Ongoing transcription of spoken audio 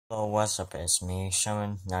Hello, what's up? It's me,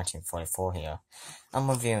 Sherman1944 here. I'm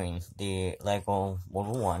reviewing the Lego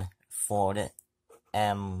WW1 Ford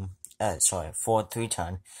Ford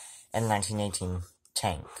 3-ton M1918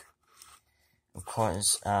 tank. Of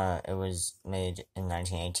course, it was made in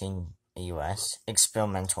 1918 US,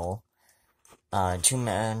 experimental,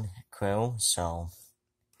 2-man crew, so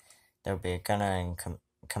there'll be a gunner and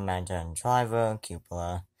commander and driver,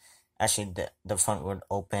 cupola. Actually, the front would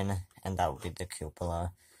open, and that would be the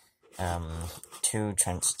cupola. 2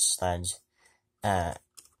 trench sleds. The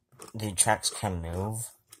tracks can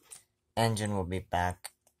move. Engine will be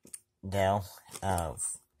back there.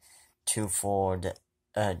 2 Ford's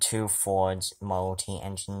Model T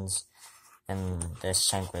engines, and this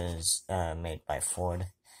tank was made by Ford.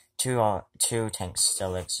 Two tanks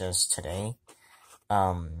still exist today.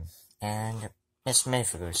 And it's made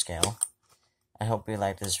for good scale. I hope you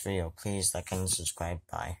like this video. Please like and subscribe.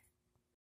 Bye.